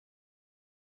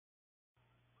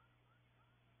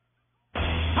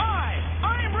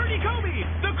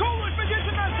the coolest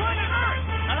magician on planet Earth,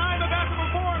 and I'm about to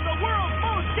perform the world's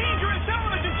most dangerous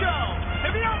television show.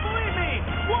 If you don't believe me,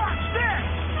 watch this.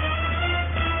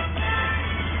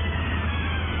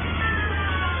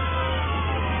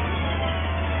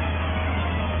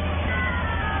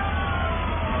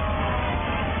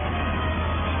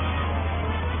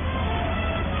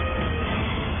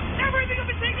 Everything I've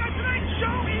been taking on tonight's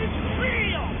show is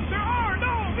real. There are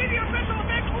no video special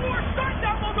effects or stunt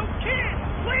doubles, so kids,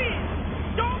 please,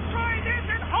 don't try this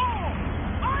at home.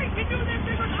 I can do this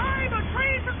because I'm a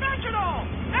trained professional.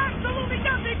 Absolutely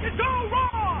nothing can go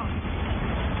wrong.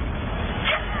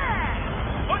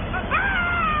 Yeah! What the...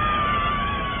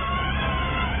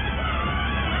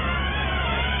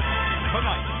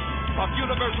 Tonight, from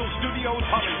Universal Studios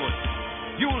Hollywood,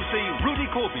 you'll see Rudy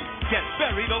Coby get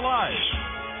buried alive,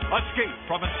 escape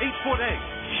from an 8-foot egg,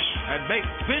 and make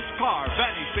this car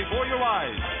vanish before your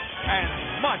eyes,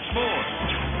 and much more.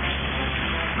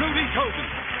 Rudy Coby,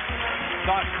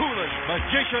 the coolest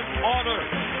magician on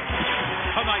Earth.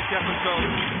 Tonight's episode,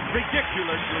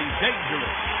 Ridiculously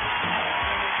Dangerous.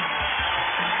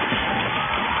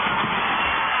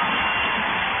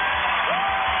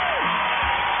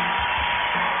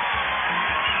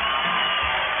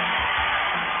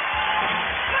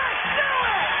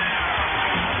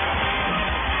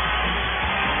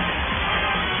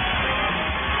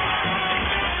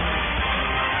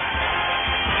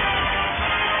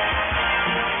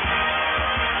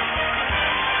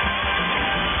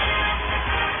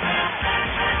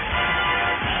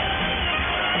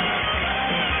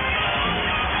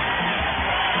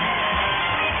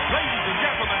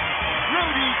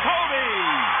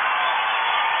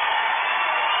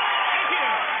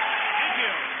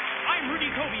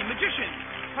 Magician,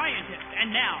 scientist,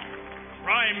 and now,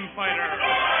 crime fighter.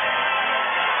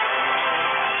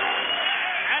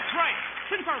 That's right.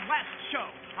 Since our last show,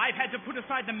 I've had to put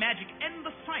aside the magic and the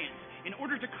science in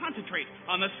order to concentrate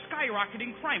on the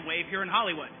skyrocketing crime wave here in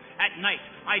Hollywood. At night,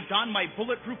 I don my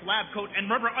bulletproof lab coat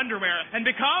and rubber underwear and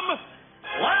become...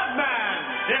 Labman,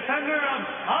 defender of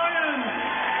science!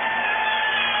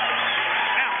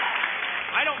 Now,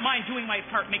 I don't mind doing my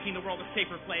part making the world a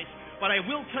safer place, but I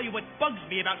will tell you what bugs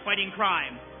me about fighting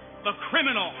crime. The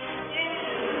criminal.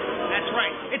 That's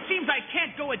right. It seems I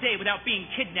can't go a day without being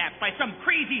kidnapped by some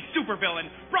crazy supervillain,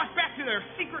 brought back to their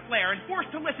secret lair and forced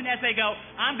to listen as they go,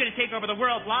 I'm going to take over the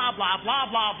world, blah, blah,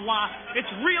 blah, blah, blah. It's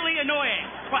really annoying.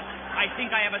 But I think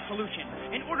I have a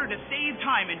solution. In order to save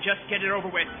time and just get it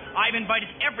over with, I've invited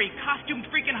every costumed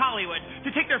freak in Hollywood to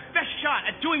take their best shot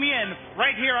at doing me in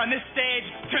right here on this stage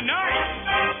tonight.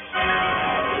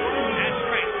 That's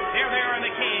right. There they are in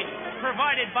the cage,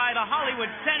 provided by the Hollywood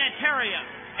Sanitarium.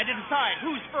 And to decide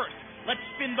who's first, let's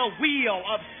spin the wheel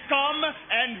of scum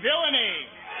and villainy.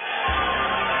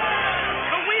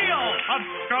 The wheel of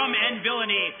scum and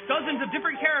villainy. Dozens of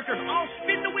different characters all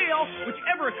spin the wheel.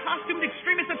 Whichever costumed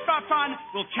extremist it stops on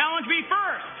will challenge me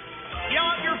first. Yell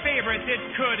out your favorites. It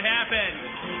could happen.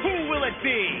 Who will it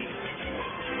be?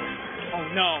 Oh,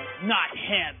 no, not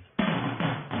him.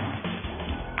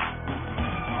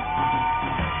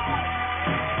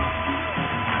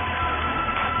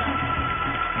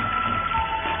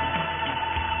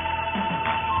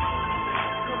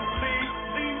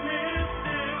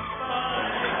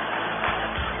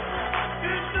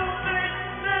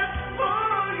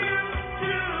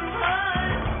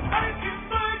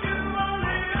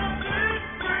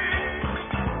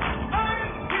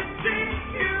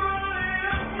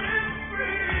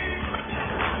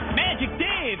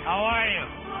 How are you?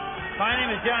 My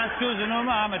name is John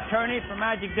Scuzanuma. I'm attorney for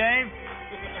Magic Dave.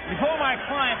 Before my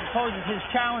client proposes his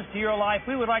challenge to your life,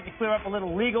 we would like to clear up a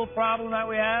little legal problem that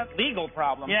we have. Legal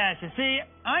problem? Yes, you see,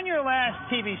 on your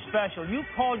last TV special, you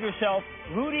called yourself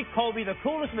Rudy Coby, the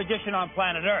coolest magician on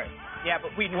planet Earth. Yeah,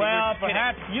 but Well,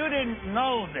 perhaps you didn't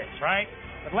know this, right?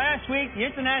 But last week, the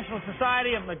International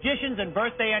Society of Magicians and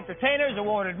Birthday Entertainers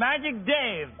awarded Magic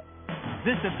Dave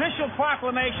this official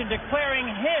proclamation declaring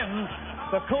him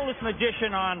the coolest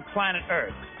magician on planet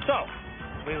Earth. So,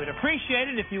 we would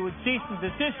appreciate it if you would cease and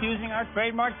desist using our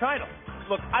trademark title.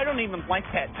 Look, I don't even like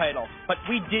that title, but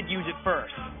we did use it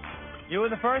first. You were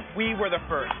the first? We were the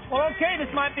first. Well, okay, this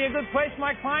might be a good place for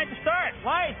my client to start.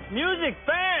 Lights, music,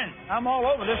 fans. I'm all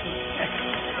over this one.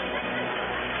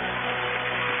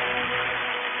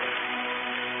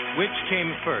 Which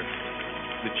came first,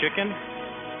 the chicken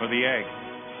or the egg?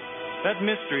 That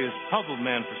mystery has puzzled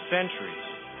man for centuries.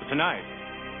 But tonight,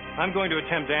 I'm going to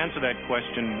attempt to answer that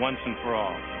question once and for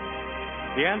all.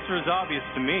 The answer is obvious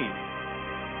to me.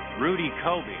 Rudy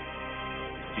Coby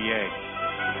is the egg.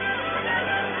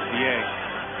 The egg,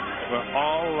 where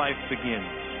all life begins.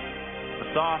 A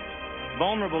soft,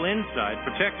 vulnerable inside,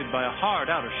 protected by a hard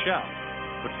outer shell,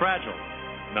 but fragile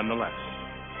nonetheless.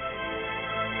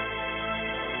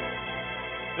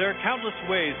 There are countless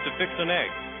ways to fix an egg.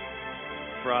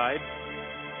 Fried,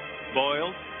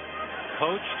 boiled,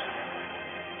 poached.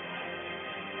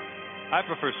 I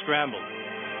prefer scrambled.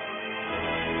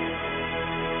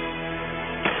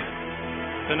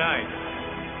 Tonight,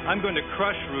 I'm going to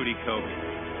crush Rudy Coby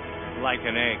like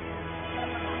an egg.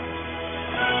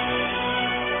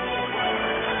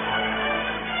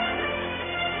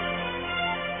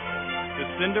 The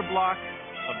cinder block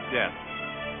of death.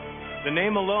 The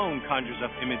name alone conjures up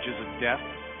images of death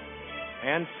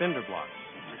and cinder blocks.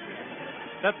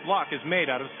 That block is made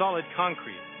out of solid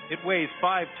concrete. It weighs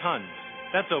 5 tons.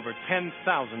 That's over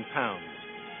 10,000 pounds.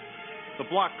 The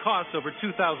block costs over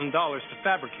 $2,000 to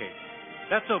fabricate.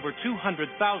 That's over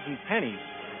 200,000 pennies.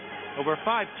 Over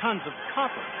 5 tons of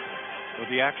copper, or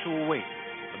the actual weight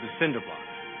of the cinder block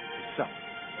itself.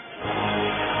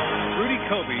 Rudy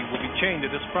Coby will be chained to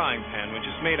this frying pan, which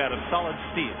is made out of solid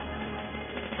steel.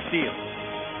 Steel,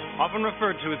 often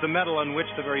referred to as the metal on which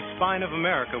the very spine of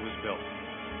America was built,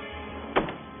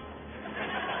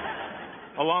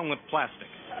 along with plastic.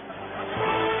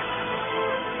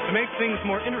 To make things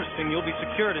more interesting, you'll be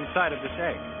secured inside of this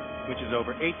egg, which is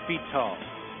over 8 feet tall.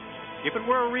 If it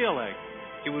were a real egg,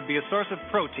 it would be a source of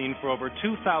protein for over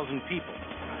 2,000 people,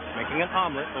 making an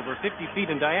omelet over 50 feet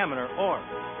in diameter, or,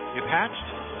 if hatched,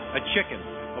 a chicken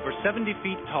over 70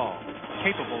 feet tall,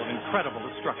 capable of incredible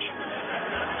destruction.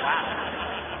 Wow.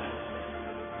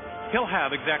 He'll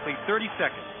have exactly 30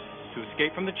 seconds to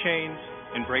escape from the chains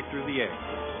and break through the egg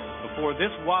before this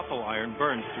waffle iron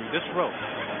burns through this rope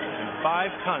and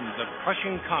 5 tons of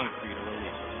crushing concrete are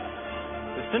released.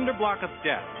 The cinder block of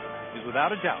death is without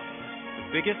a doubt the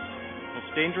biggest, most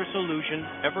dangerous illusion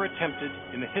ever attempted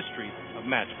in the history of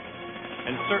magic,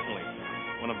 and certainly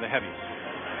one of the heaviest.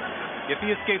 If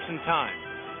he escapes in time,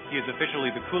 he is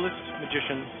officially the coolest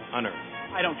magician on Earth.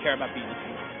 I don't care about being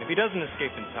cool. If he doesn't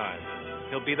escape in time,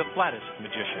 he'll be the flattest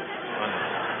magician on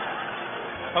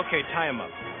Earth. Okay, tie him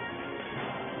up.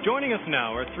 Joining us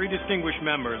now are 3 distinguished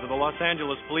members of the Los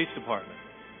Angeles Police Department.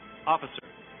 Officer,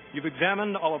 you've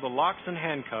examined all of the locks and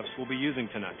handcuffs we'll be using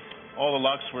tonight. All the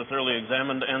locks were thoroughly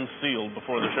examined and sealed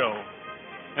before the show.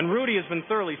 And Rudy has been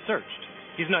thoroughly searched.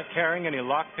 He's not carrying any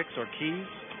lockpicks or keys.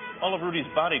 All of Rudy's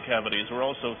body cavities were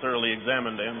also thoroughly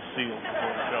examined and sealed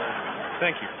before the show.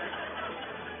 Thank you.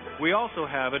 We also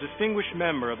have a distinguished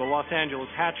member of the Los Angeles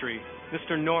Hatchery,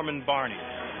 Mr. Norman Barney.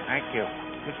 Thank you.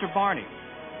 Mr. Barney,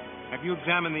 have you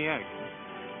examined the egg?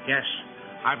 Yes,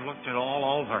 I've looked it all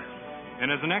over.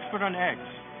 And as an expert on eggs,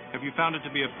 have you found it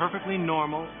to be a perfectly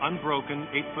normal, unbroken,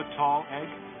 8-foot-tall egg?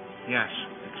 Yes,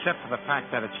 except for the fact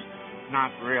that it's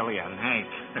not really an egg.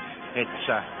 It's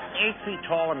 8 feet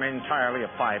tall and made entirely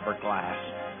of fiberglass.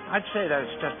 I'd say that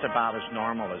it's just about as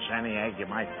normal as any egg you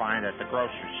might find at the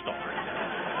grocery store.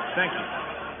 Thank you.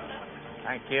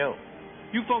 Thank you.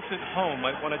 You folks at home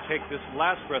might want to take this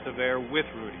last breath of air with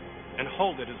Rudy and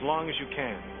hold it as long as you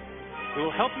can. It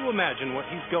will help you imagine what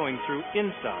he's going through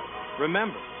inside.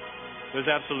 Remember, there's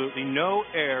absolutely no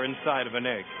air inside of an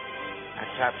egg.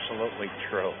 That's absolutely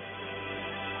true.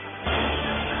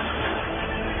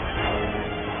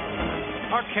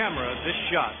 Our camera, this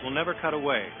shot, will never cut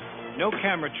away. No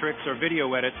camera tricks or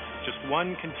video edits, just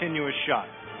one continuous shot.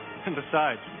 And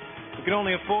besides, we can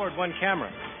only afford one camera.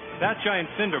 That giant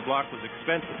cinder block was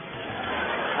expensive.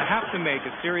 I have to make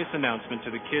a serious announcement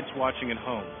to the kids watching at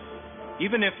home.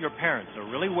 Even if your parents are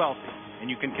really wealthy and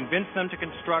you can convince them to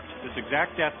construct this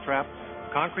exact death trap,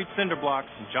 concrete cinder blocks,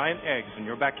 and giant eggs in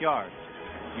your backyard,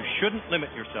 you shouldn't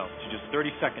limit yourself to just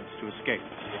 30 seconds to escape.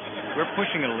 We're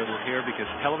pushing it a little here because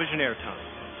television airtime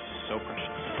is so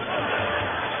precious.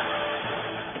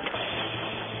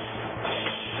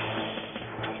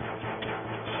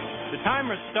 The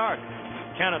timer's started.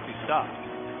 It cannot be stopped.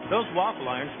 Those waffle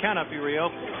irons cannot be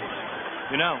reopened.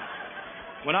 You know,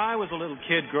 when I was a little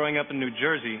kid growing up in New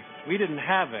Jersey, we didn't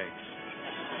have eggs.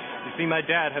 You see, my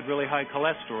dad had really high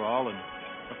cholesterol, and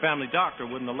our family doctor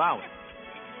wouldn't allow it.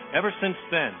 Ever since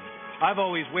then, I've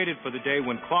always waited for the day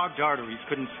when clogged arteries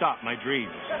couldn't stop my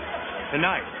dreams.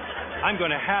 Tonight, I'm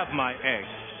going to have my egg,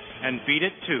 and beat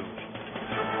it too.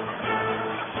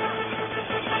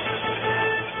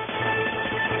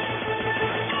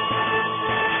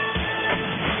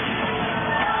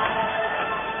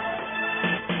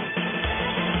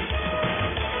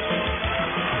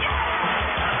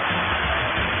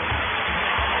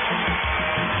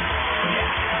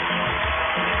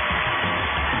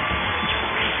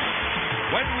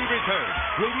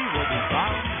 Rudy will be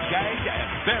bound, gagged,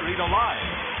 and buried alive.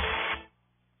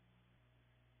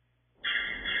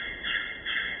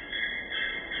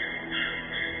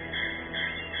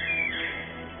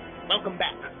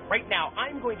 Right now,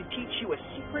 I'm going to teach you a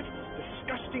secret,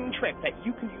 disgusting trick that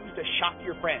you can use to shock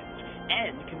your friends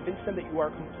and convince them that you are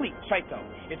a complete psycho.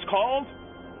 It's called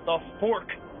the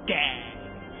fork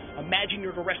gag. Imagine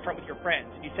you're at a restaurant with your friends.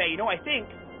 You say, you know, I think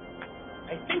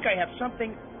I have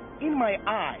something in my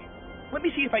eye. Let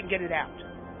me see if I can get it out.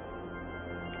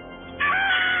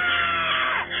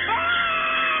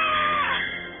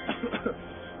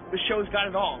 The show's got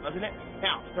it all, doesn't it?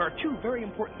 Now, there are two very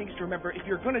important things to remember if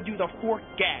you're going to do the fork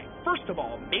gag. First of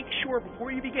all, make sure before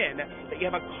you begin that you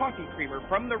have a coffee creamer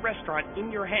from the restaurant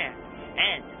in your hand.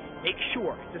 And make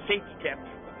sure, it's a safety tip,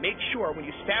 make sure when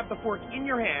you stab the fork in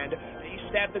your hand that you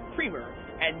stab the creamer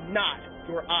and not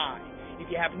your eye. If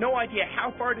you have no idea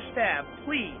how far to stab,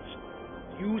 please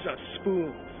use a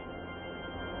spoon.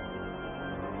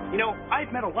 You know,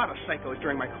 I've met a lot of psychos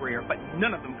during my career, but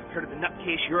none of them compare to the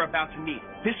nutcase you're about to meet.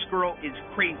 This girl is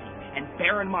crazy, and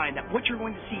bear in mind that what you're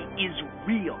going to see is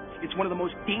real. It's one of the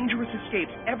most dangerous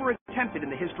escapes ever attempted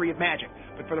in the history of magic.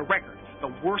 But for the record,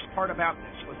 the worst part about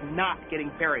this was not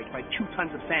getting buried by 2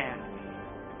 tons of sand.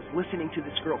 It was listening to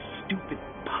this girl's stupid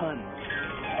puns.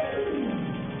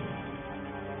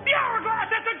 The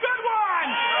Hourglass, that's a good one!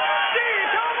 See,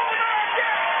 Tomo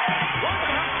Magic! Once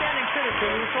an upstanding citizen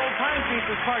who sold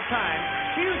timepieces part-time,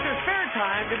 she used her spare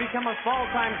time to become a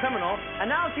small-time criminal, and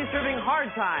now she's serving hard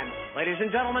time. Ladies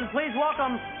and gentlemen, please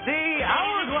welcome the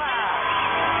Hourglass!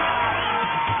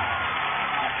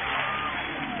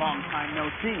 Long time no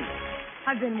see.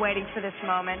 I've been waiting for this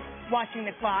moment, watching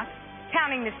the clock,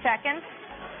 counting the seconds.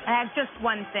 I have just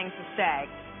one thing to say.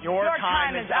 Your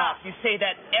time is up. You say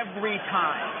that every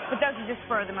time. But those are just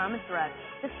spur of the moment threats.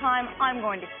 This time, I'm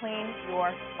going to clean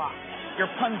your clock. Your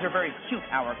puns are very cute,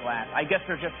 Hourglass. I guess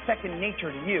they're just second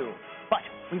nature to you. But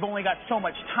we've only got so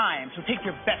much time, so take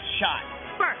your best shot.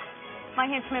 First, my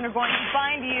henchmen are going to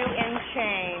bind you in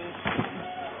chains.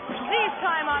 These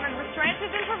time-honored restraints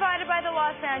have been provided by the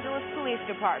Los Angeles Police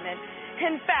Department.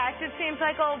 In fact, it seems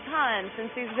like old times, since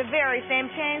these are the very same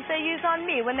chains they used on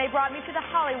me when they brought me to the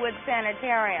Hollywood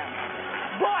Sanitarium.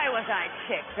 Boy, was I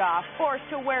ticked off, forced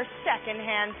to wear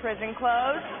second-hand prison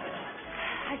clothes.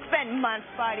 I spent months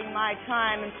biding my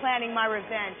time and planning my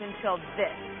revenge until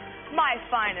this, my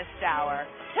finest hour.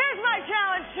 Here's my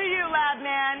challenge to you,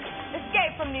 Labman.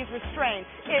 Escape from these restraints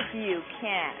if you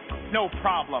can. No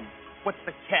problem. What's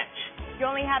the catch? You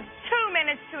only have 2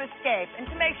 minutes to escape. And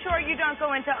to make sure you don't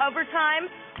go into overtime,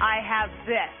 I have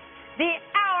this. The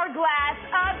Hourglass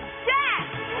of Death!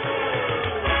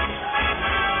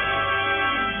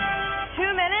 2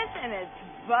 minutes and it's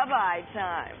bye-bye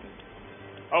time.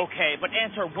 Okay, but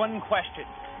answer one question.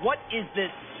 What is this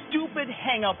stupid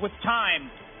hang-up with time?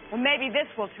 Well, maybe this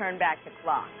will turn back the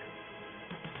clock.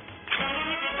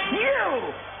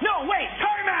 You! No, wait!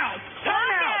 Time out!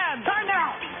 Time out! Time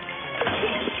out!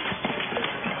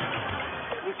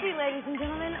 You see, ladies and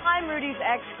gentlemen, I'm Rudy's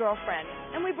ex-girlfriend,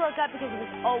 and we broke up because he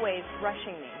was always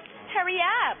rushing me. Hurry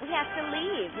up, we have to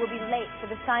leave. We'll be late for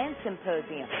the science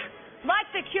symposium. Like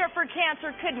the cure for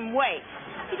cancer couldn't wait.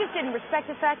 He just didn't respect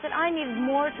the fact that I needed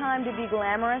more time to be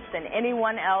glamorous than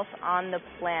anyone else on the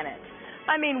planet.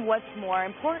 I mean, what's more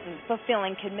important,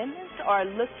 fulfilling commitments or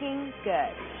looking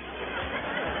good?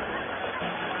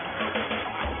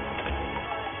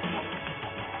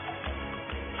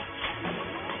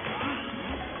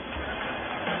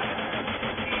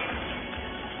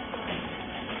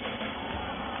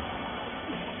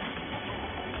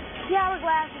 The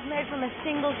Hourglass is made from a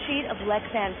single sheet of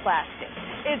Lexan plastic.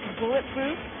 It's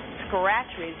bulletproof, scratch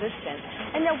resistant,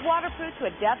 and they're waterproof to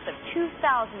a depth of 2,000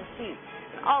 feet.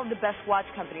 All of the best watch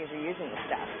companies are using this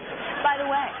stuff. By the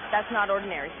way, that's not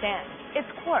ordinary sand.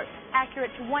 It's quartz,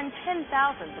 accurate to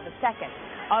 1/10,000th of a second.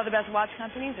 All the best watch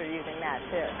companies are using that,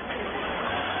 too.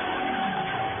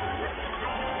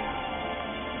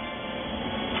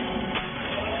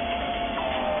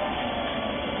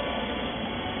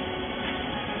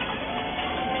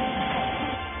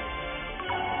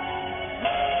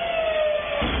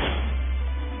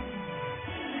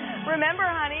 Remember,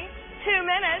 honey, 2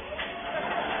 minutes.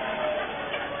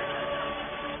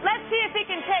 Let's see if he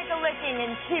can take a licking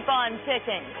and keep on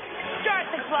ticking. Start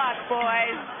the clock,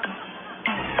 boys.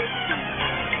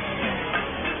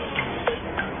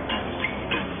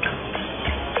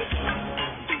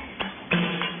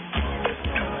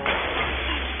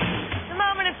 The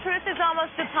moment of truth is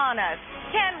almost upon us.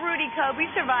 Can Rudy Coby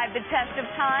survive the test of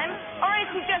time? Or is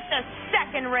he just a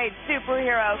second-rate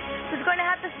superhero who's going to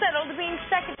have to settle to being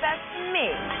second best to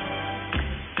me?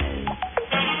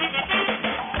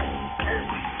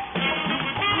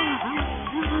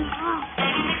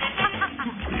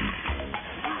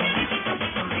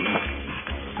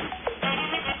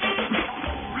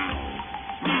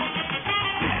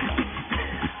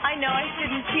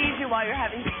 while you're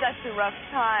having such a rough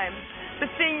time.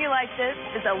 But seeing you like this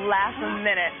is a laugh a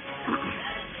minute.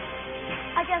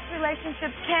 I guess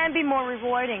relationships can be more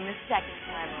rewarding the second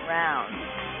time around.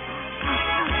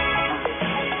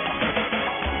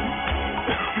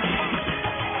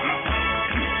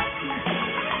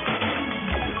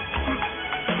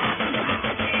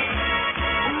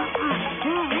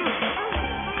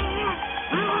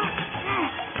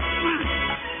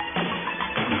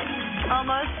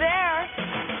 Almost there.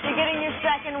 You getting your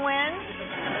second win?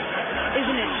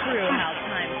 Isn't it true how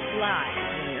time flies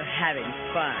when you're having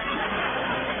fun?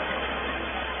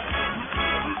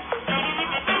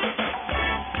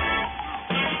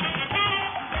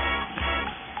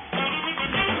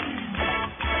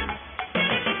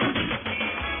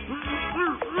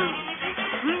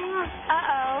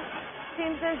 Uh-oh.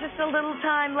 Seems there's just a little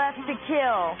time left to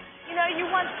kill. You know, you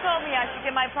once told me I should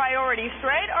get my priorities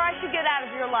straight or I should get out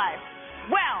of your life.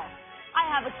 Well, I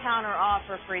have a counter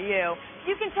offer for you.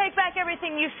 You can take back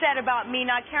everything you said about me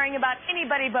not caring about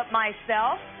anybody but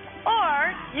myself,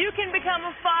 or you can become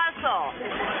a fossil.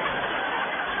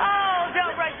 Oh,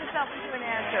 don't rush yourself into an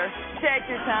answer. Take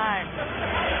your time.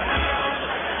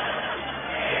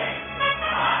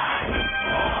 5,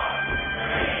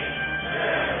 4, 3, 2,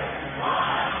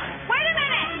 1. Wait a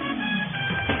minute!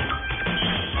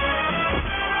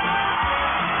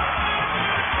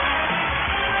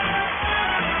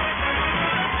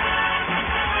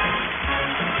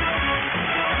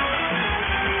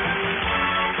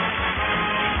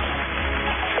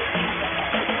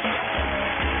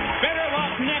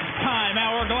 Next time,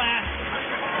 Hourglass.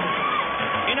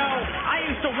 You know, I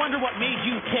used to wonder what made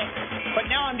you tick, but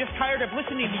now I'm just tired of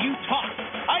listening to you talk.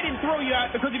 I didn't throw you out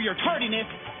because of your tardiness.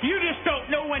 You just don't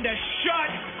know when to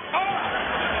shut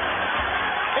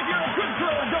up. If you're a good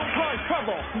girl and don't cause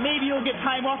trouble, maybe you'll get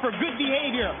time off for good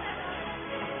behavior.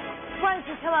 Why don't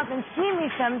you come up and see me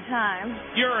sometime?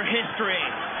 Your history.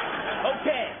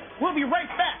 Okay, we'll be right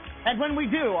back. And when we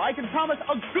do, I can promise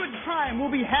a good time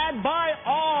will be had by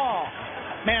all.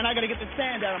 Man, I gotta get the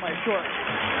sand out of my shorts.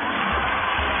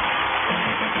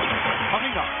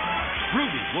 Coming up,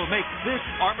 Rudy will make this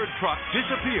armored truck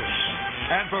disappear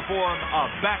and perform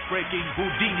a backbreaking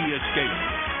Houdini escape.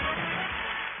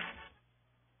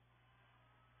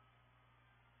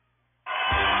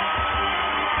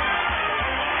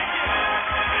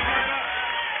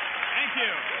 Thank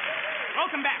you.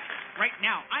 Welcome back. Right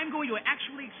now, I'm going to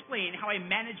actually explain how I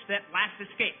managed that last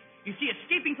escape. You see,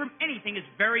 escaping from anything is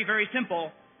very, very simple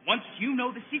once you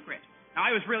know the secret. Now,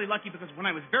 I was really lucky because when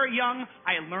I was very young,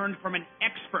 I learned from an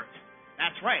expert.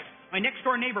 That's right. My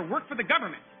next-door neighbor worked for the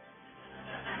government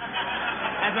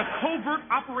as a covert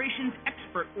operations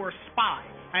expert or spy.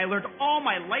 I learned all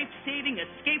my life-saving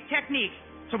escape techniques.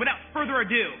 So without further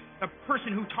ado, the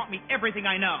person who taught me everything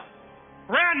I know,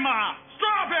 Grandma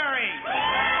Strawberry!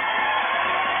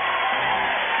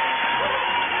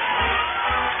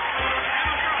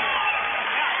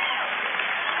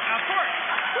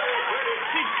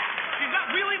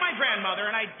 Grandmother,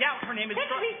 and I doubt her name is... Okay,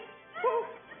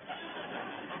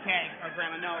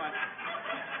 Grandma, no.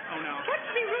 Oh, no. Touch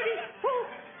me, Rudy.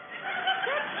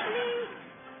 Touch me.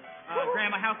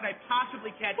 Grandma, how could I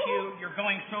possibly catch you? You're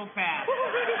going so fast.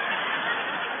 Rudy.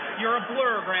 You're a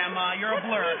blur, Grandma. You're a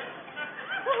blur.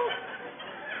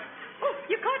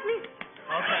 You caught me.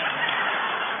 Okay.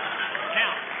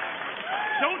 Now,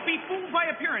 don't be fooled by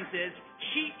appearances.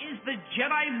 She is the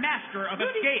Jedi Master of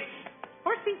escapes.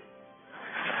 Horsey.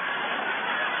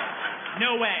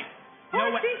 No way.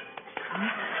 No way.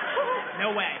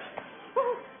 No way.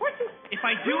 If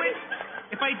I do it,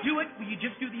 will you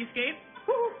just do the escape?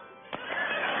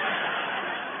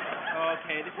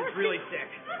 Okay, this is really sick.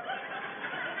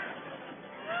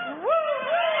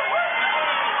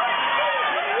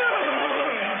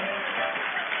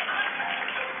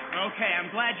 Okay,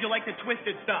 I'm glad you like the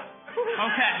twisted stuff.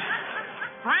 Okay.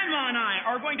 Grandma and I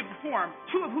are going to perform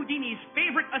two of Houdini's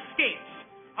favorite escapes.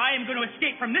 I am going to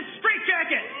escape from this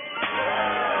straitjacket.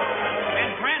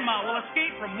 And Grandma will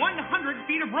escape from 100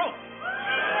 feet of rope.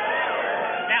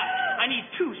 Now, I need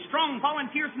 2 strong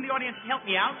volunteers from the audience to help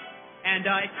me out. And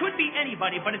it could be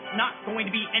anybody, but it's not going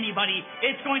to be anybody.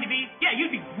 It's going to be, yeah,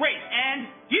 you'd be great.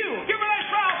 And you. Give a nice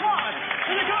round of applause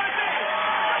to the contest.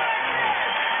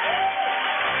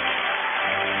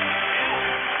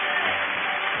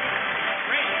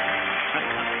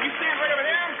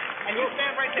 And you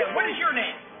stand right there. What is your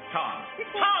name? Tom.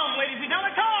 Tom, ladies and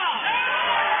gentlemen, Tom!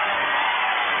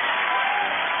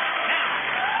 Now,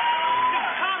 since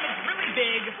Tom is really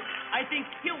big, I think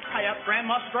he'll tie up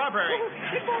Grandma Strawberry.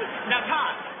 Now,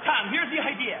 Tom, here's the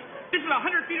idea. This is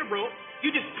 100 feet of rope.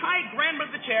 You just tie Grandma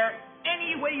to the chair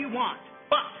any way you want.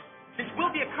 But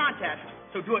contest,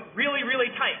 so do it really,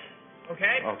 really tight.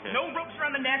 Okay? Okay. No ropes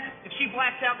around the neck. If she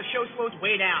blacks out, the show slows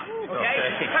way down. Okay?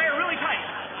 Tie her really tight.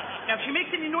 Now, if she makes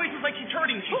any noises like she's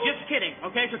hurting, she's just kidding.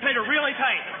 Okay? So tie her really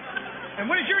tight. And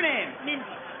what is your name? Mindy.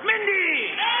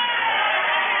 Mindy!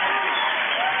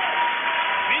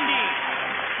 Mindy,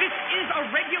 this is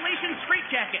a regulation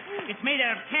straitjacket. It's made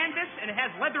out of canvas, and it has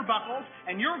leather buckles,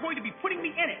 and you're going to be putting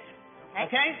me in it.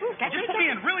 Okay? Just put me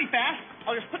in really fast.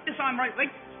 I'll just put this on right leg.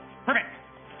 Perfect.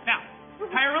 Now,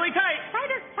 tie her really tight.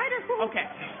 Tighter. Okay.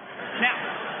 Now,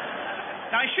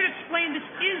 I should explain this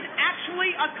is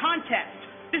actually a contest.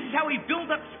 This is how we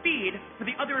build up speed for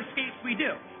the other escapes we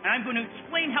do. And I'm going to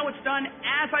explain how it's done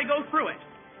as I go through it.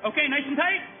 Okay, nice and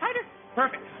tight? Tighter.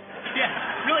 Perfect. Yeah,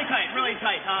 really tight.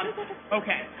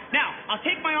 Okay. Now, I'll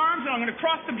take my arms and I'm going to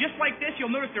cross them just like this. You'll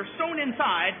notice they're sewn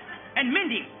inside. And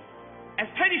Mindy, as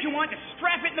tight as you want, just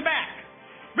strap it in the back.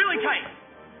 Really tight.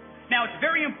 Now, it's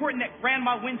very important that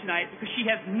Grandma win tonight because she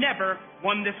has never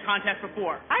won this contest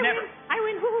before. Never. I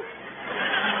win.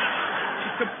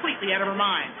 She's completely out of her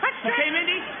mind. Okay,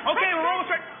 Mindy? Okay, we're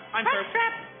almost right. I'm sorry.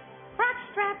 Front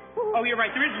strap. Oh, you're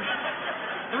right. There is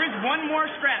one more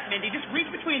strap, Mindy. Just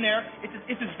reach between there.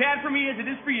 It's as bad for me as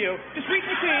it is for you. Just reach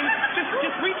between.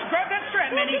 Just reach. Grab that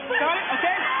strap, Mindy. Got it?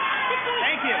 Okay?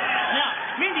 Thank you.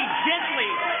 Now, Mindy, gently.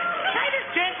 Tighter.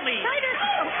 Gently. Tighter.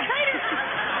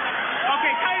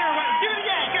 Okay, tighter. Do it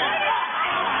again. Good.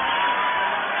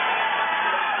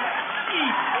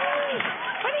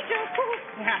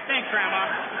 Yeah, thanks, Grandma.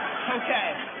 Okay.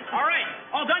 All right.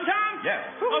 All done, Tom? Yes.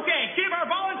 Okay, give our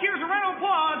volunteers a round of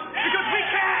applause because we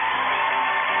can.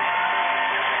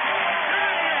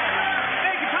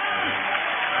 Thank you, Tom.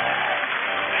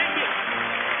 Thank you.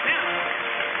 Now,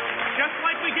 just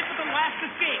like we did with the last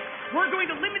escape, we're going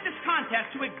to limit this contest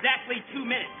to exactly 2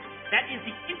 minutes. That is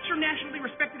the internationally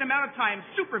respected amount of time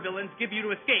supervillains give you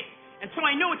to escape. And so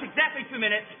I know it's exactly 2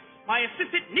 minutes. My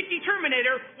assistant, Nikki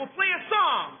Terminator, will play a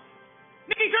song.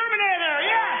 Nikki Terminator,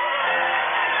 yeah!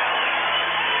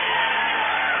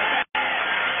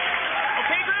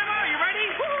 Okay, Grandma, are you ready?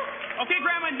 Okay,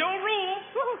 Grandma, no rules.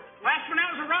 Last one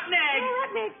out is a rotten egg.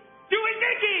 Do it,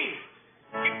 Nikki!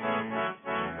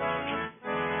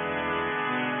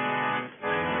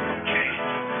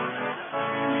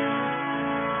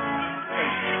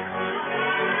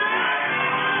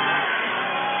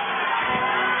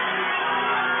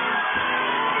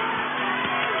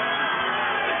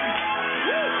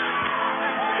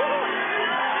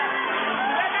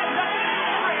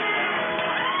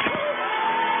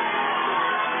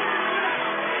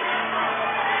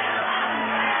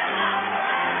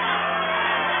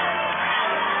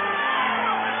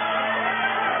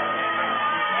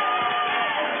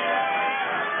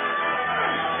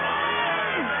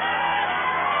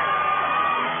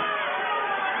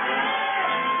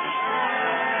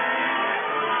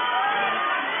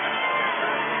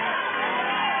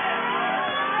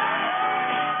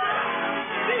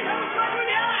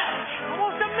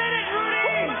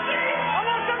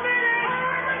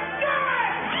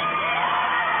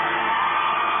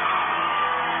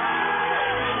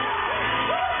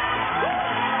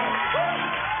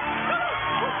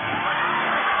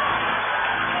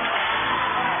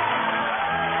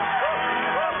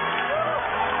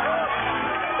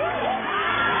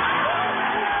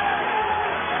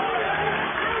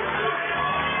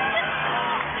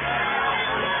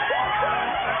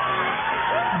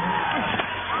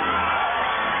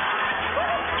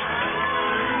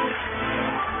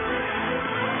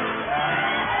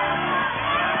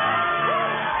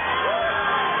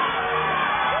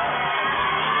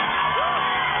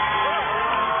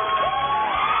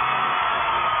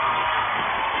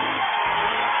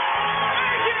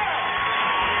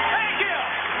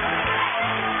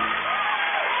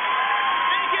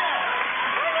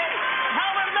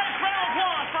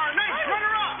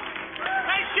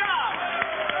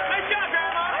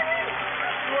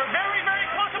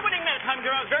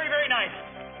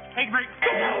 Thank you very much. You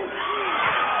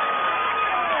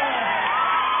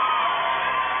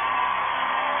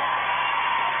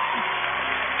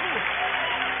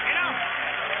know,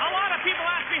 a lot of people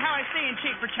ask me how I stay in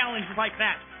shape for challenges like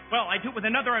that. Well, I do it with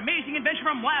another amazing invention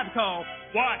from Labco.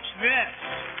 Watch this.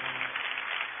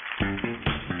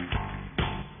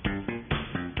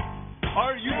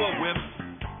 Are you a wimp?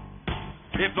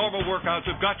 If normal workouts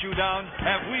have got you down,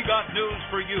 have we got news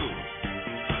for you?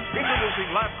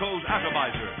 Introducing Labco's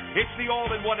Atomizer. It's the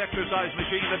all-in-one exercise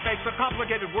machine that makes a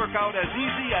complicated workout as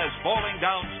easy as falling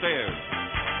downstairs.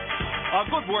 A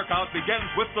good workout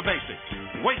begins with the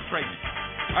basics, weight training.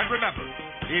 And remember,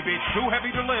 if it's too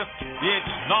heavy to lift,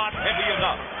 it's not heavy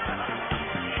enough.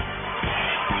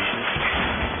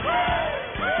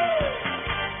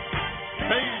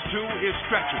 do is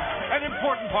stretching, an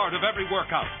important part of every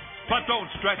workout. But don't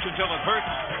stretch until it hurts.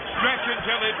 Stretch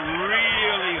until it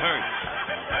really hurts.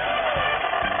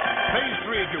 Phase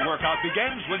 3 of your workout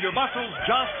begins when your muscles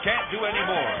just can't do any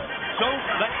more. So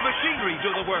let machinery do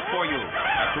the work for you.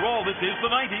 After all, this is the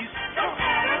 90s.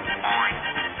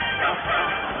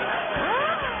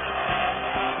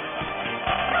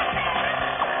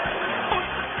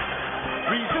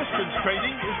 Resistance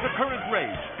training is the current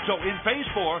rage. So in Phase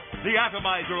 4, the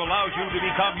atomizer allows you to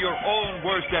become your own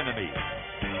worst enemy.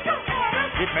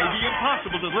 It may be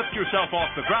impossible to lift yourself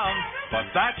off the ground, but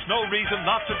that's no reason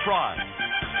not to try.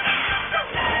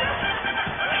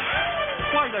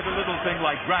 Why let a little thing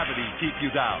like gravity keep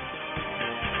you down?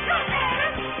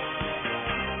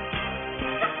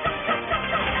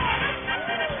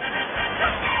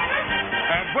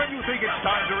 And when you think it's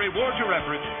time to reward your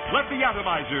efforts, let the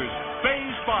atomizers,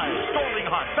 Phase 5, scalding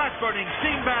hot, fat-burning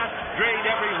steam bath, drain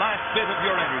every last bit of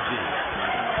your energy.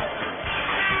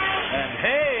 And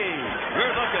hey,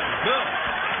 you're looking good.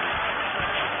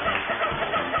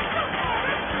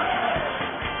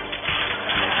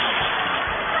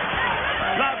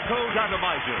 Labco's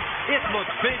Atomizer. It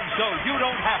looks big so you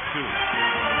don't have to.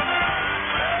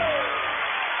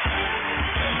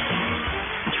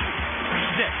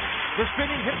 Next, the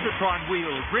spinning Hypnotron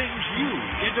wheel brings you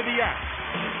into the act.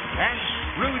 And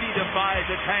Rudy defies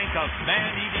a tank of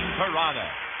man-eating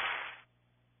piranhas.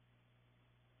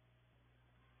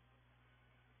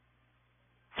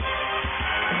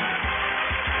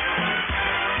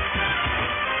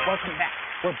 Welcome back.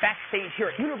 We're backstage here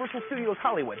at Universal Studios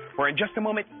Hollywood, where in just a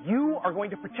moment you are going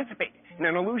to participate in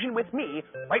an illusion with me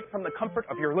right from the comfort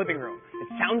of your living room. It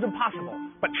sounds impossible,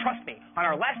 but trust me, on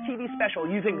our last TV special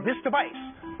using this device,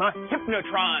 the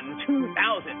Hypnotron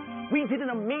 2000, we did an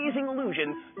amazing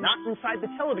illusion, not inside the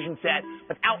television set,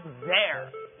 but out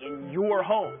there in your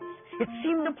homes. It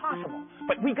seemed impossible,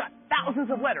 but we got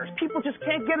thousands of letters. People just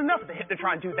can't get enough of the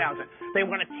Hypnotron 2000. They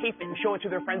want to tape it and show it to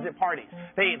their friends at parties.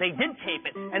 They did tape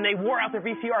it, and they wore out their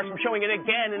VCRs from showing it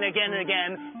again and again and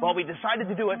again. Well, we decided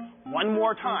to do it one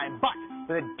more time, but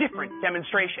with a different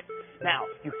demonstration. Now,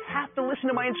 you have to listen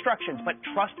to my instructions, but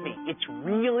trust me, it's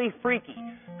really freaky.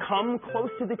 Come close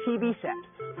to the TV set.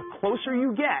 The closer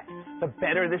you get, the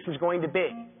better this is going to be.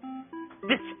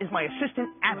 This is my assistant,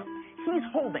 Adam. He's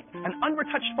holding an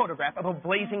unretouched photograph of a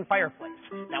blazing fireplace.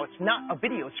 Now, it's not a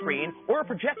video screen or a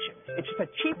projection. It's just a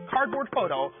cheap cardboard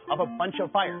photo of a bunch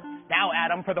of fire. Now,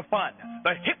 Adam, for the fun,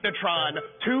 the Hypnotron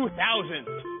 2000.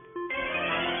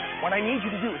 What I need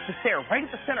you to do is to stare right at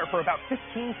the center for about 15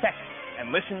 seconds and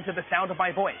listen to the sound of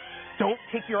my voice. Don't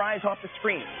take your eyes off the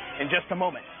screen. In just a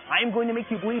moment, I'm going to make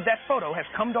you believe that photo has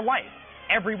come to life.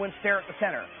 Everyone stare at the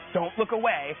center. Don't look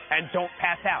away and don't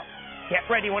pass out. Get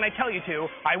ready when I tell you to.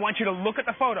 I want you to look at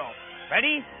the photo.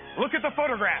 Ready? Look at the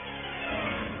photograph.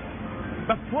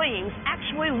 The flames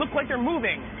actually look like they're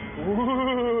moving.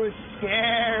 Ooh,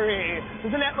 scary.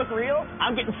 Doesn't that look real?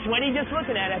 I'm getting sweaty just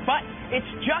looking at it, but it's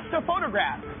just a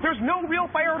photograph. There's no real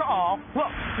fire at all.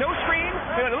 Look, no screen,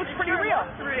 but it looks pretty real.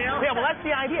 Yeah, well, that's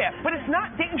the idea. But it's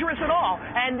not dangerous at all,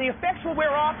 and the effects will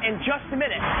wear off in just a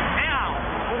minute. Now,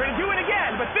 we're going to do it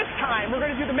again, but this time we're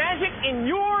going to do the magic in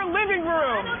your living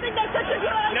room. I don't think that's such a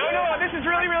good idea. No, this is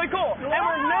really, really cool. And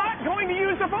we're not going to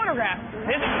use the photograph.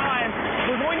 This time,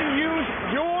 we're going to use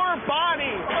your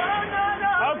body. Oh, no.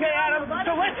 Okay, Adam,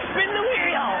 so let's spin the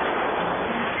wheel.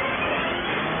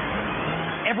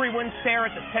 Everyone stare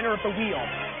at the center of the wheel.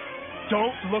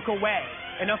 Don't look away.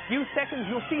 In a few seconds,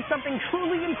 you'll see something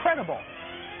truly incredible.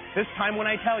 This time when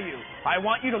I tell you, I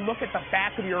want you to look at the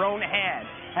back of your own hand.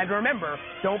 And remember,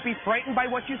 don't be frightened by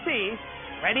what you see.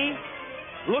 Ready?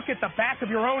 Look at the back of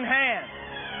your own hand.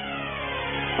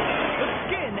 The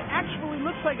skin actually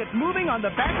looks like it's moving on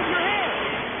the back of your hand.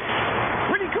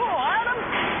 Pretty cool, Adam?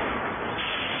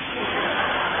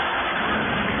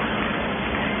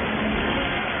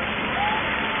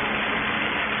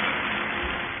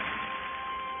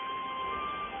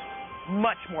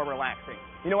 Much more relaxing.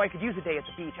 You know, I could use a day at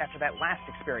the beach after that last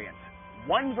experience.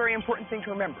 One very important thing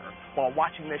to remember while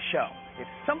watching this show: if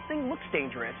something looks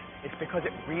dangerous, it's because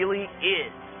it really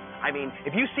is. I mean,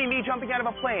 if you see me jumping out of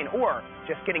a plane or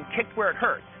just getting kicked where it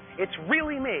hurts, it's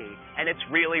really me, and it's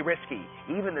really risky.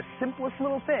 Even the simplest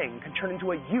little thing can turn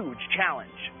into a huge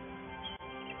challenge.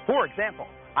 For example,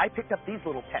 I picked up these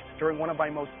little pets during one of my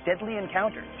most deadly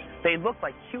encounters. They look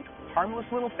like cute, harmless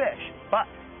little fish, but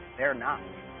they're not.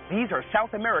 These are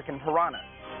South American piranhas.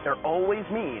 They're always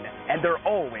mean, and they're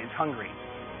always hungry.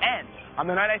 And on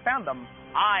the night I found them,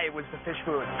 I was the fish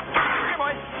food. Here,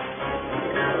 boys.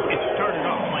 It started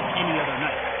off like any other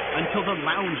night, until the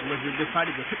lounge lizard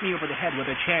decided to hit me over the head with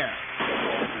a chair.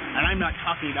 And I'm not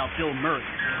talking about Bill Murray.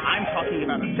 I'm talking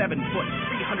about a 7-foot,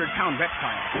 300-pound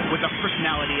reptile with the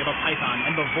personality of a python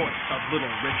and the voice of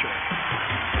Little Richard.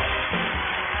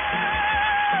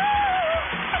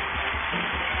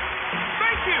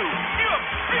 Thank you. You're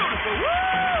beautiful.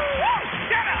 Woo!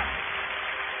 Shut up.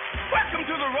 Welcome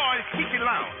to the Royal Tiki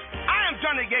Lounge. I am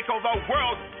Johnny Gecko, the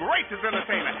world's greatest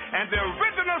entertainer and the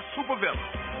original supervillain.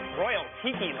 Royal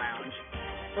Tiki Lounge?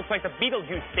 Looks like the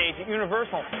Beetlejuice stage at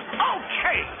Universal.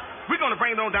 Okay. We're going to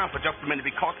bring it on down for just a minute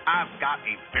because I've got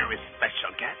a very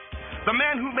special guest. The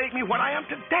man who made me what I am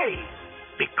today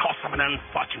because of an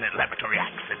unfortunate laboratory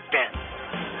accident.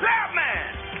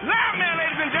 Labman! Labman,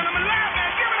 ladies and gentlemen. Labman,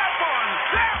 give it up for him.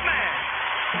 Labman!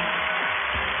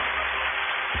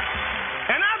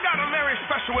 And I've got a very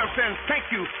special way of saying thank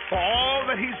you for all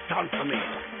that he's done for me.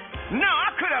 Now,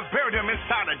 I could have buried him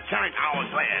inside a giant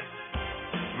hourglass.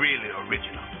 Really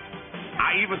original.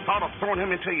 I even thought of throwing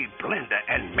him into a blender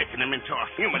and making him into a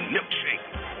human milkshake.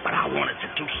 But I wanted to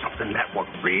do something that would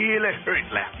really hurt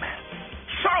Labman.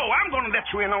 So I'm going to let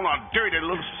you in on a dirty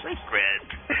little secret.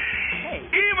 Hey.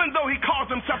 Even though he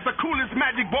calls himself the coolest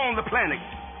magic boy on the planet,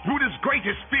 Rudy's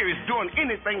greatest fear is doing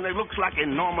anything that looks like a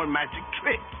normal magic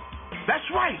trick. That's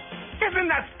right.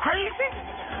 Isn't that crazy?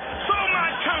 So my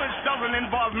challenge doesn't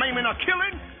involve maiming or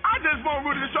killing. I just want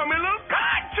Rudy to show me a little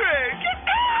card trick.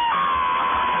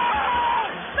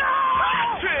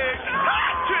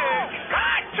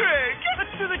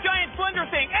 Let's do the giant blender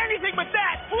thing. Anything but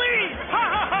that, please.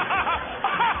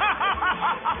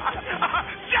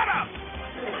 Shut up.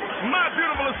 My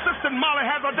beautiful assistant Molly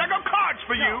has a deck of cards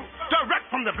for you, direct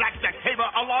from the blackjack table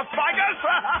of Las Vegas.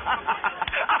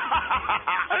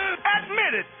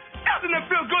 Admit it. Doesn't it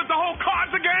feel good to hold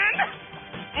cards again?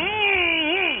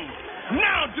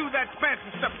 Now do that fancy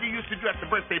stuff you used to do at the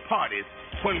birthday parties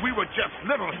when we were just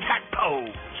little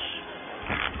tadpoles.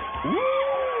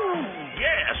 Woo!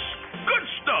 Yes, good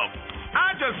stuff.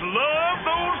 I just love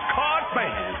those card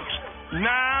fans.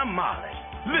 Now, Molly,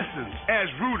 listen as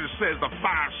Rudy says the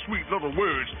 5 sweet little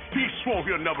words he swore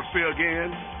he'll never say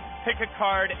again. Pick a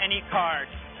card, any card.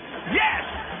 Yes!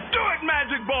 Do it,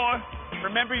 magic boy.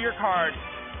 Remember your card.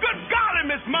 Good golly,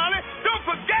 Miss Molly, don't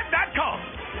forget that card.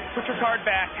 Put your card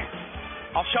back.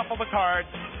 I'll shuffle the cards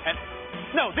and...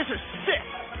 No, this is sick.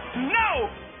 No,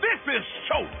 this is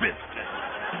show business.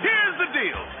 Here's the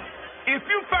deal. If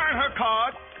you find her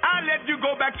card, I'll let you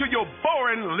go back to your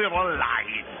boring little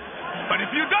life. But if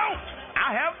you don't,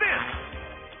 I have this.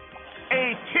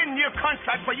 A 10-year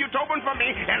contract for you to open for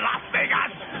me in Las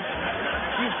Vegas.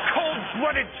 You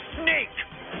cold-blooded snake.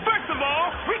 First of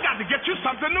all, we got to get you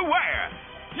something to wear.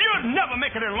 You'll never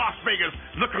make it in Las Vegas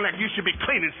looking like you should be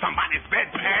cleaning somebody's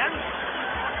bedpans.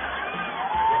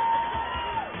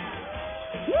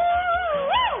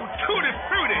 Woo! Tutti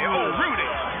frutti, oh Rudy.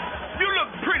 You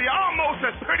look pretty, almost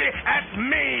as pretty as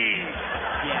me.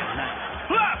 Yeah, nice.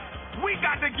 Plus, we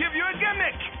got to give you a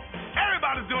gimmick.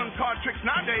 Everybody's doing card tricks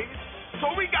nowadays,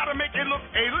 so we got to make it look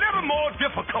a little more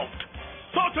difficult.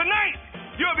 So tonight,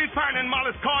 you'll be finding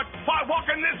Molly's card while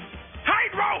walking this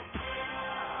tightrope.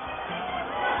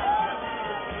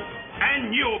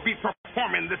 And you'll be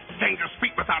performing this dangerous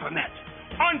feat without a net.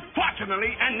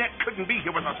 Unfortunately, Annette couldn't be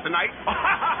here with us tonight.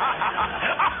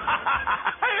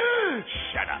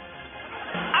 Shut up.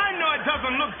 I know it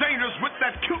doesn't look dangerous with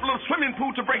that cute little swimming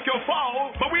pool to break your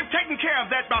fall, but we've taken care of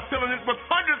that by filling it with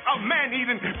hundreds of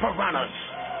man-eating piranhas.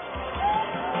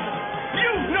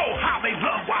 You know how they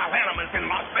love wild animals in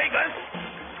Las Vegas.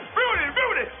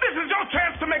 Rudy, this is your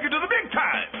chance to make it to the big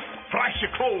time. Flash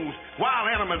your clothes, wild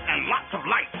animals, and lots of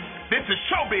lights. This is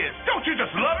showbiz. Don't you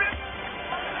just love it?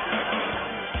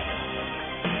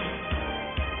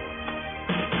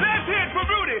 Let's hear it for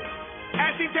Rudy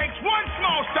as he takes one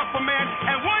small step for man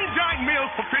and one giant meal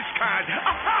for fish kind.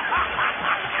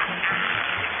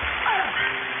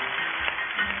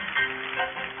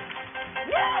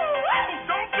 Woo!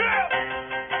 Don't trip!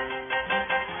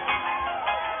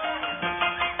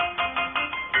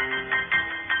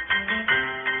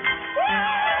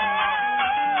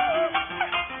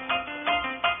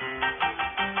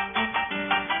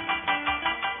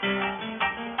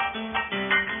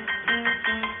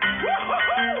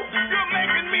 You're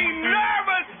making me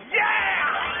nervous! Yeah!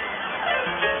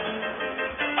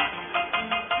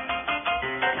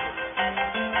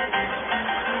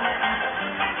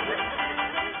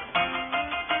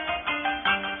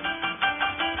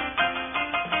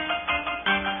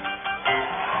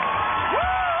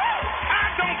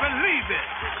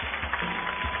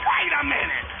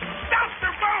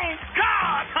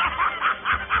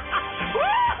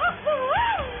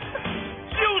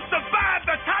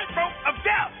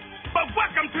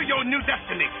 know new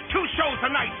destiny. 2 shows a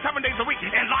night, 7 days a week in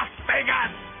Las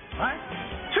Vegas. What?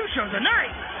 2 shows a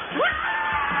night?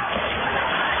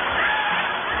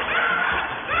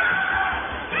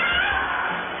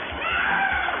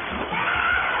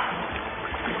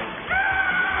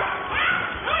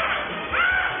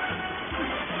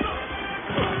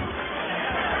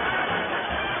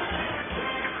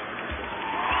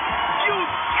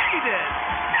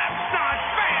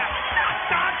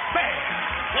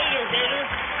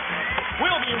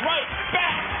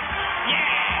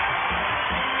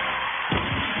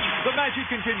 The magic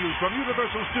continues from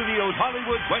Universal Studios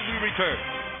Hollywood when we return.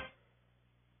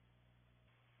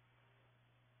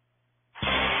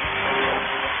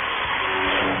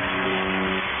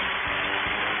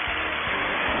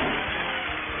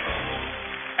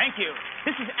 Thank you.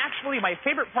 This is actually my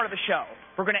favorite part of the show.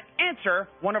 We're going to answer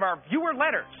one of our viewer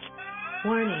letters.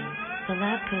 Warning. The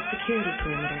lab code security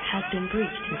perimeter has been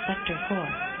breached in Sector 4.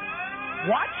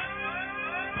 What?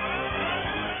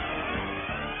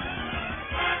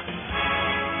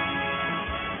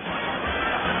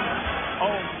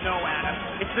 Oh, no, Adam.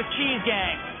 It's the cheese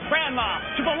gang. Grandma,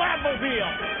 to the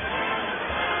Labmobile.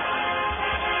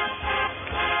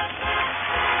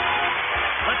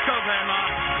 Let's go, Grandma.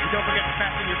 And don't forget to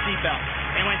fasten your seatbelt.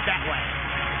 They went that way.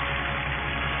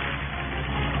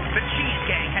 The cheese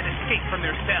gang had escaped from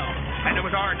their cell, and it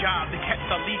was our job to catch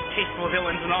the least tasteful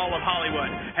villains in all of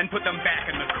Hollywood and put them back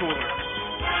in the cooler.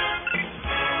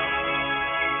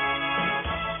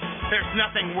 There's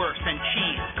nothing worse than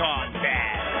cheese gone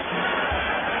bad.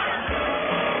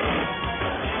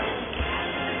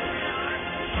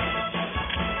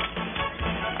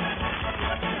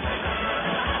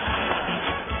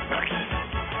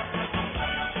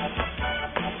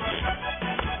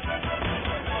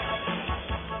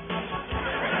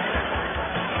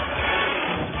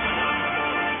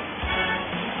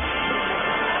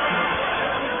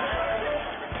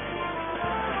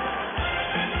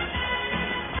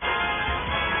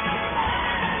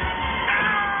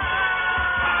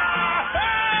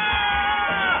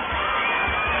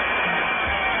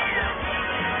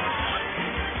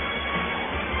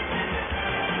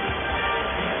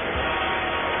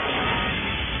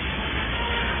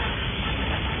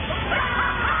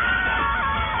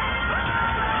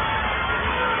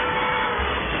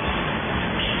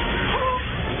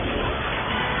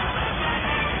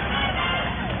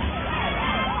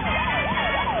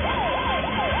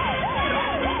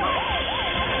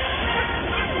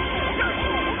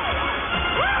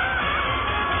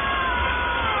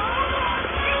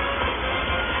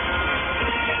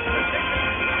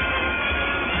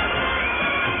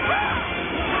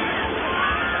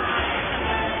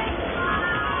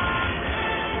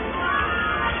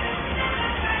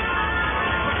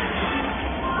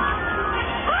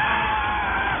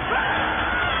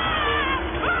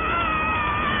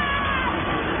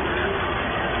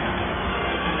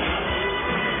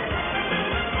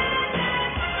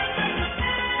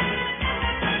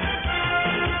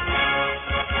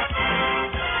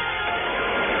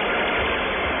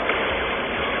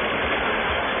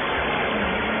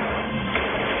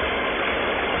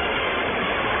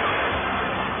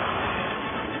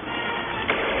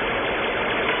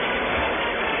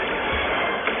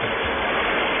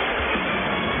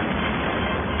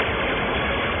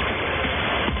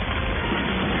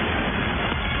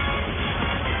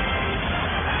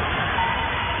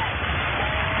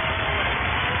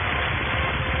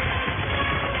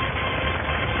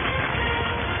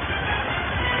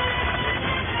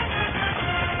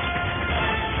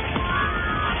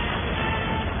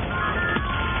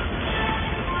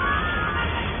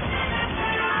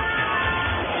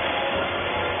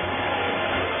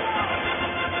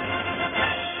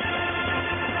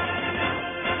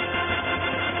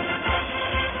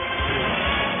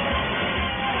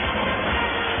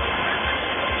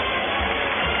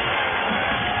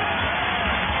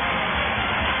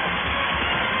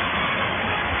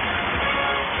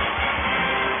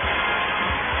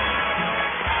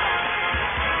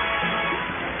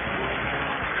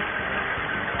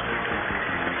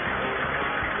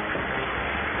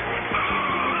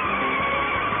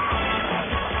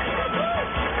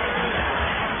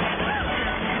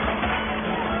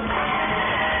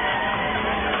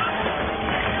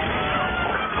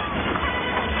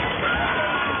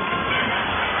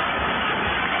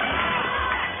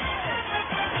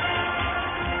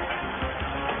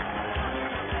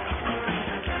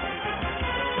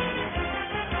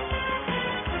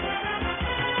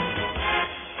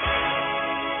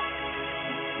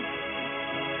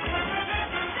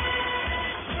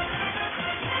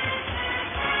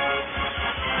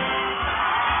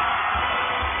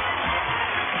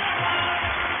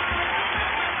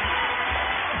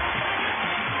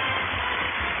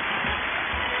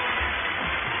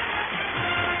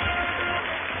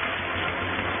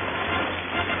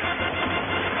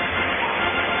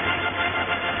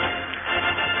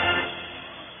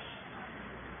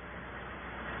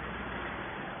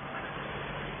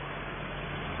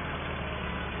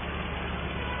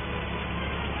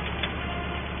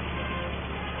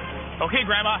 Okay,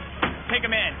 Grandma. Take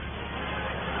him in.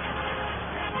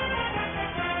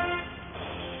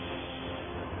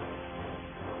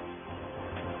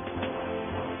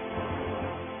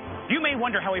 You may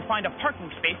wonder how we find a parking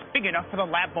space big enough for the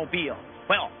Labmobile.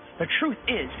 Well, the truth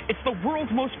is, it's the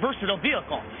world's most versatile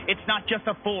vehicle. It's not just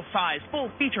a full-size,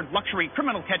 full-featured luxury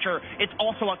criminal catcher. It's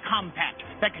also a compact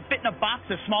that can fit in a box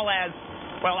as small as,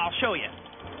 well, I'll show you.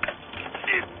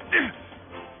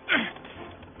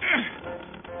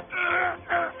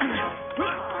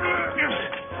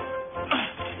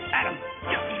 Adam.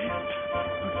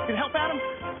 Can you help Adam?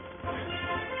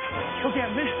 Okay,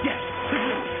 Adam. Yes.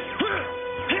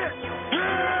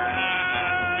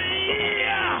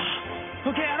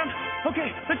 Okay, Adam. Okay,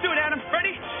 let's do it, Adam.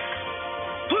 Ready?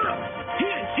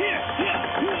 Here.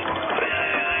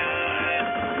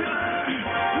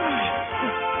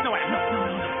 No, Adam, no.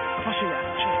 I'll show you, Adam.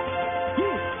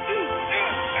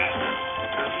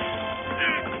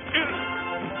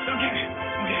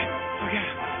 Okay.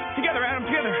 Together, Adam,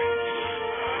 together.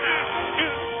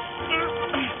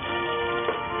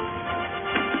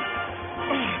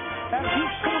 Adam,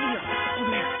 come over here.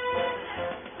 Over there.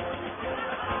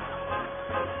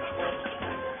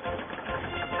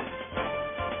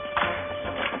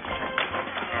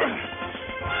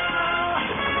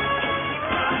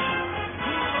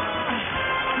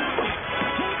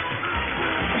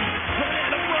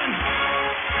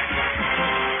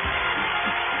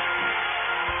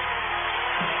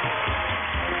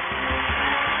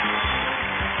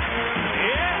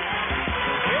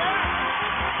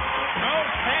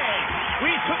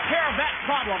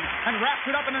 And wrapped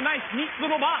it up in a nice, neat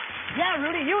little box. Yeah,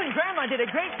 Rudy, you and Grandma did a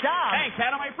great job. Thanks,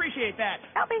 Adam. I appreciate that.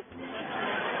 Help me.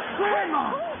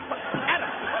 Grandma! Adam!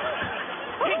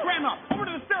 Hey, Grandma, over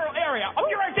to the sterile area. I'll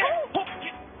be right there.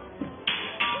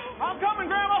 I'm coming,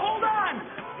 Grandma. Hold on.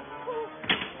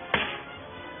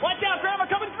 Watch out, Grandma,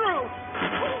 coming through.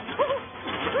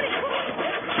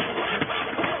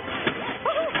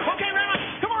 Okay, Grandma,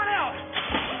 come on out.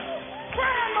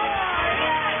 Grandma!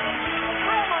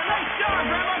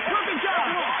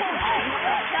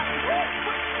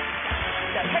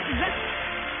 The heck is this?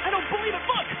 I don't believe it.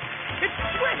 Look! It's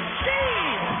Swiss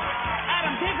cheese!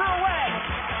 Adam, take her away.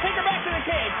 Take her back to the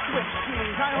cage. Swiss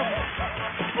cheese. I don't...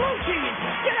 Blue cheese!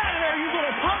 Get out of there, you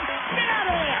little punk! Get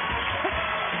out of there!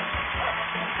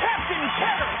 Captain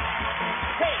Cheddar!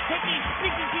 Hey, take these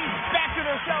sneaky cheese back to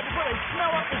their cell before they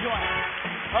smell up the joint.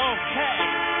 Okay.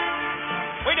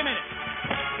 Wait a minute.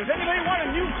 Does anybody want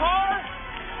a new car?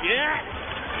 Yeah?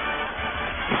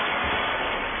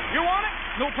 You want it?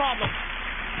 No problem.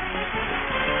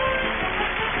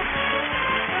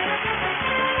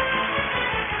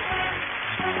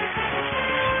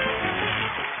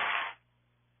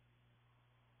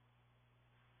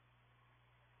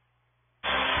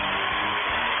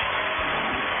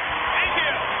 Thank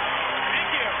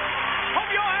you. Hope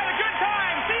you all had a good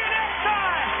time. See you next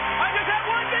time. I just have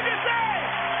one thing to say.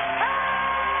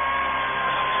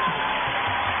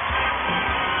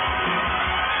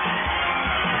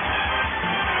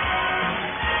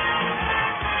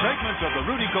 Segments of The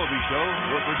Rudy Coby Show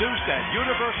were produced at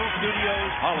Universal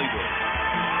Studios, Hollywood.